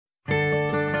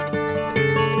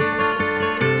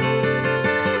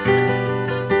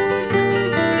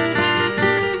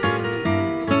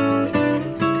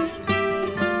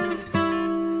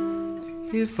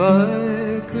If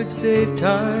I could save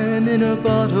time in a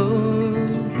bottle,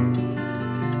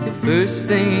 the first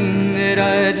thing that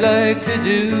I'd like to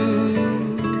do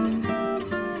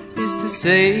is to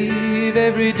save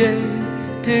every day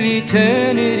till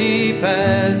eternity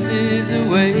passes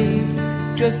away,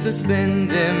 just to spend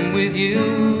them with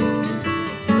you.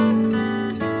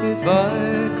 If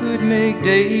I could make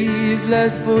days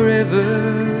last forever,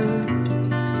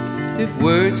 if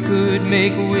words could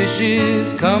make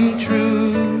wishes come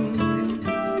true,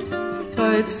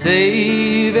 I'd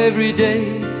save every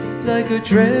day like a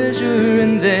treasure,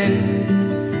 and then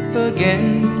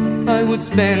again I would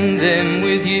spend them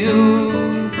with you.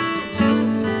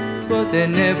 But there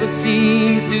never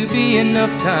seems to be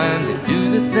enough time to do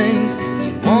the things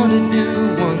you want to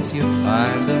do once you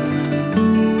find them.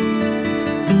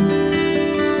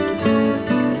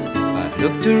 I've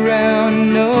looked around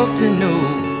enough to know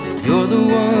that you're the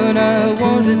one I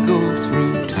want to go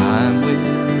through time with.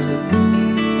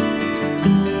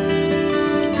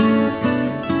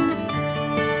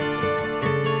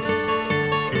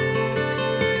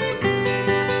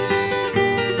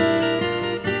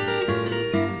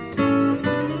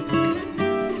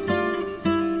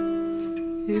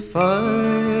 If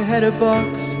I had a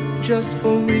box just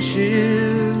for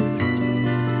wishes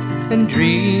and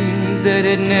dreams that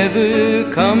had never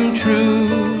come true,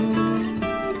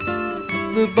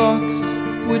 the box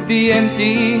would be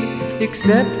empty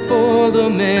except for the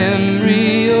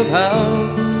memory of how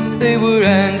they were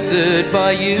answered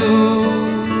by you.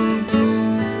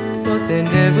 But there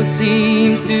never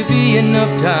seems to be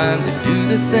enough time to do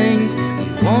the things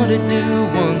you want to do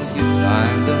once you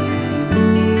find them.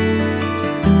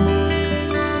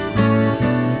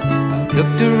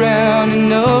 Looked around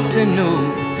enough to know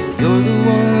that you're the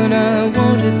one I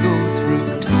want to go through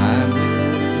time with.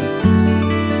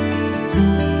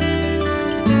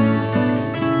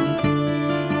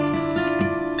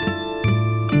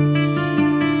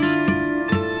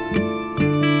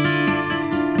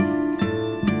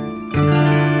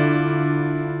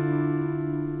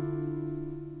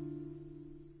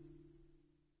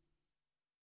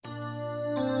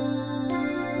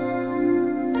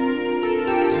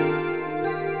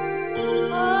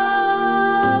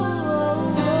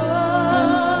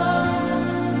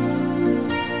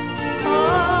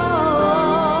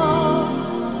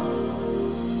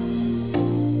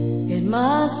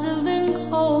 Must have been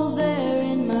cold there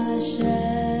in my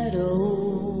shadow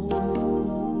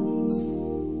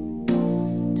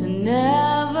to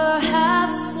never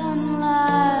have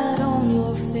sunlight on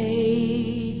your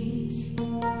face.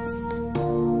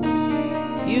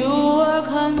 You were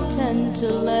content to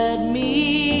let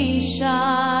me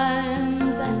shine,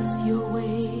 that's your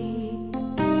way.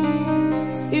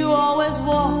 You always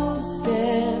walked a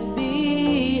step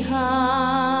behind.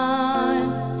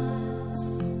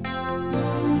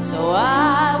 So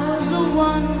I was the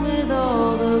one with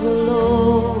all the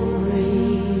glory,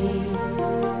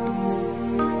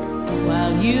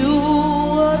 while you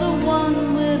were the one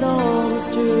with all the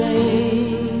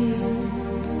strength.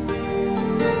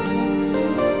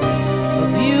 A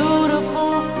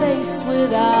beautiful face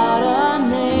without a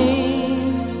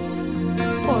name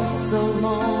for so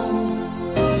long,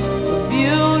 a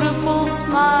beautiful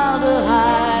smile to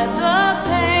hide the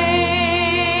pain.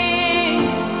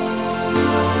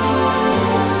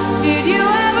 Did you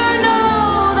ever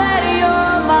know that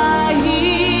you're my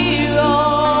hero?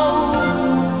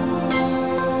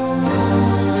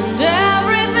 And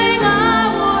everything I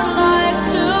would like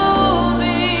to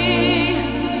be.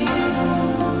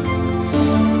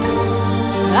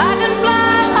 I can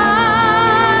fly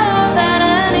higher than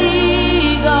an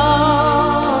eagle.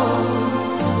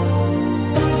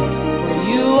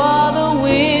 You are the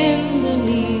wind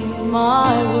beneath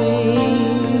my wings.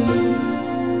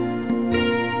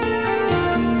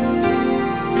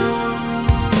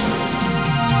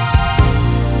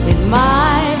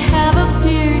 Might have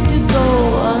appeared to go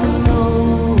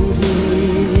unnoticed,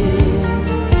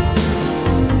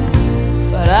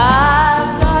 but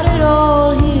I've got it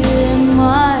all here in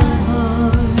my heart.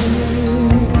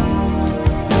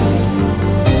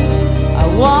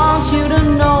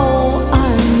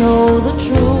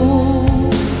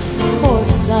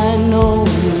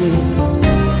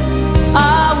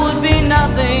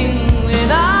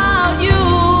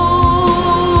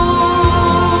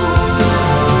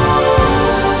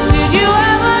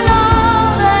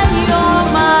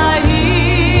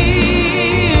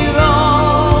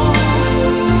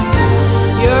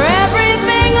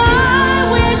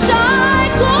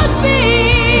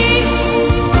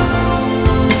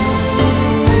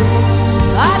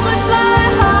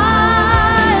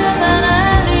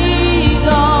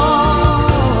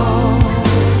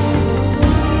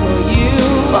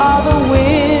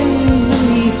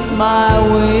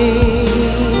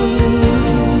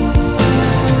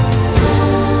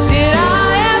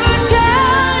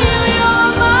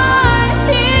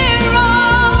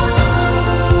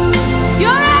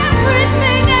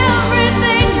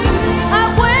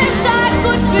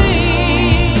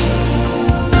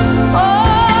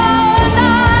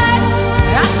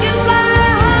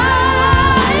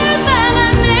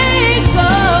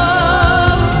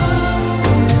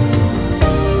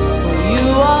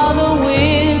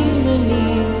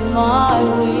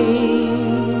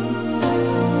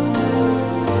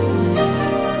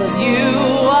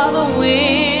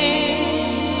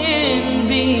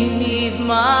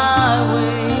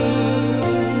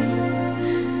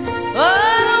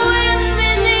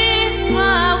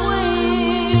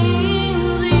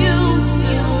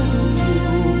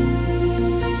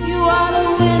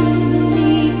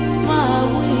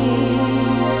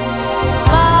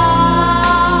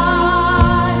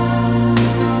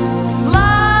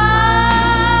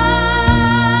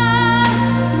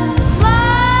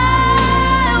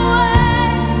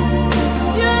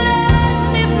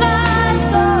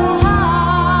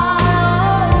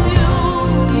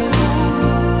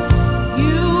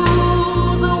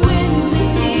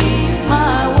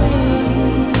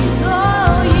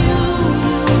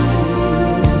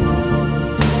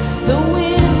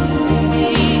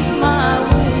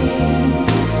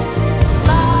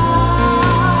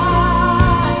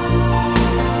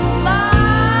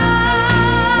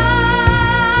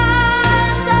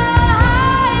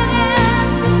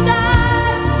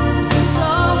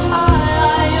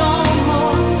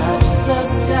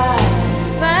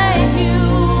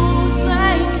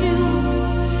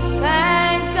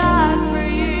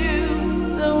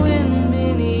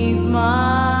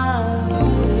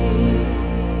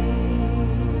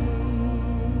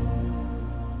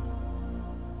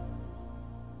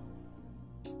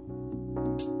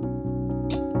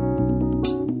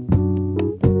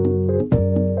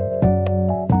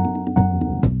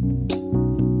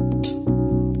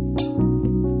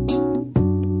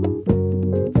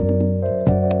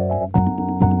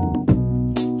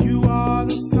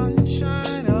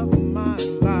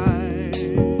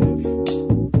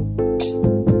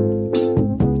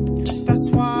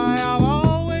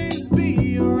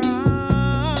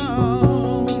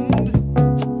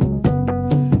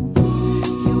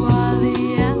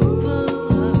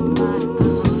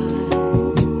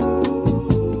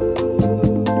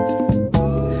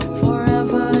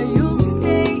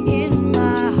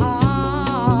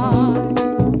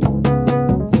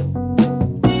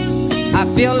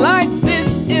 like this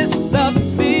is the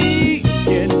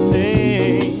beginning.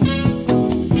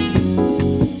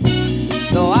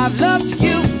 Though I've loved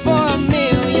you for a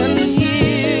million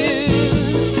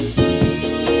years,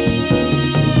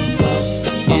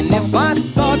 and if I